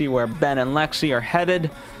excited to see where Ben and Lexi are headed.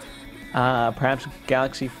 Perhaps a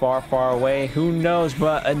galaxy far, far away. Who knows?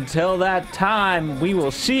 But until that time, we will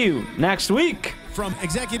see you next week. From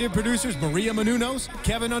executive producers Maria Menounos,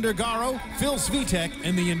 Kevin Undergaro, Phil Svitek,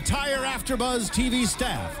 and the entire AfterBuzz TV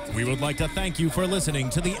staff, we would like to thank you for listening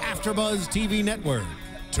to the AfterBuzz TV network.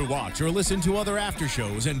 To watch or listen to other after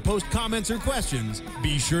shows and post comments or questions,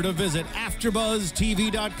 be sure to visit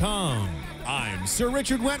AfterBuzzTV.com. I'm Sir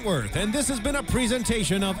Richard Wentworth, and this has been a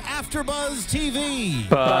presentation of AfterBuzz TV.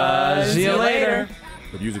 Buzz you later.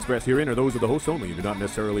 The views expressed herein are those of the hosts only and do not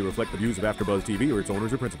necessarily reflect the views of AfterBuzz TV or its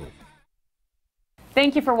owners or principals.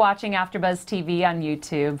 Thank you for watching AfterBuzz TV on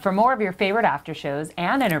YouTube. For more of your favorite after shows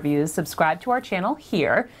and interviews, subscribe to our channel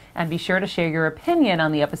here, and be sure to share your opinion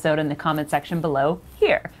on the episode in the comment section below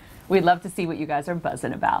here. We'd love to see what you guys are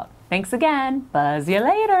buzzing about. Thanks again. Buzz you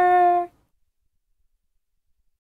later.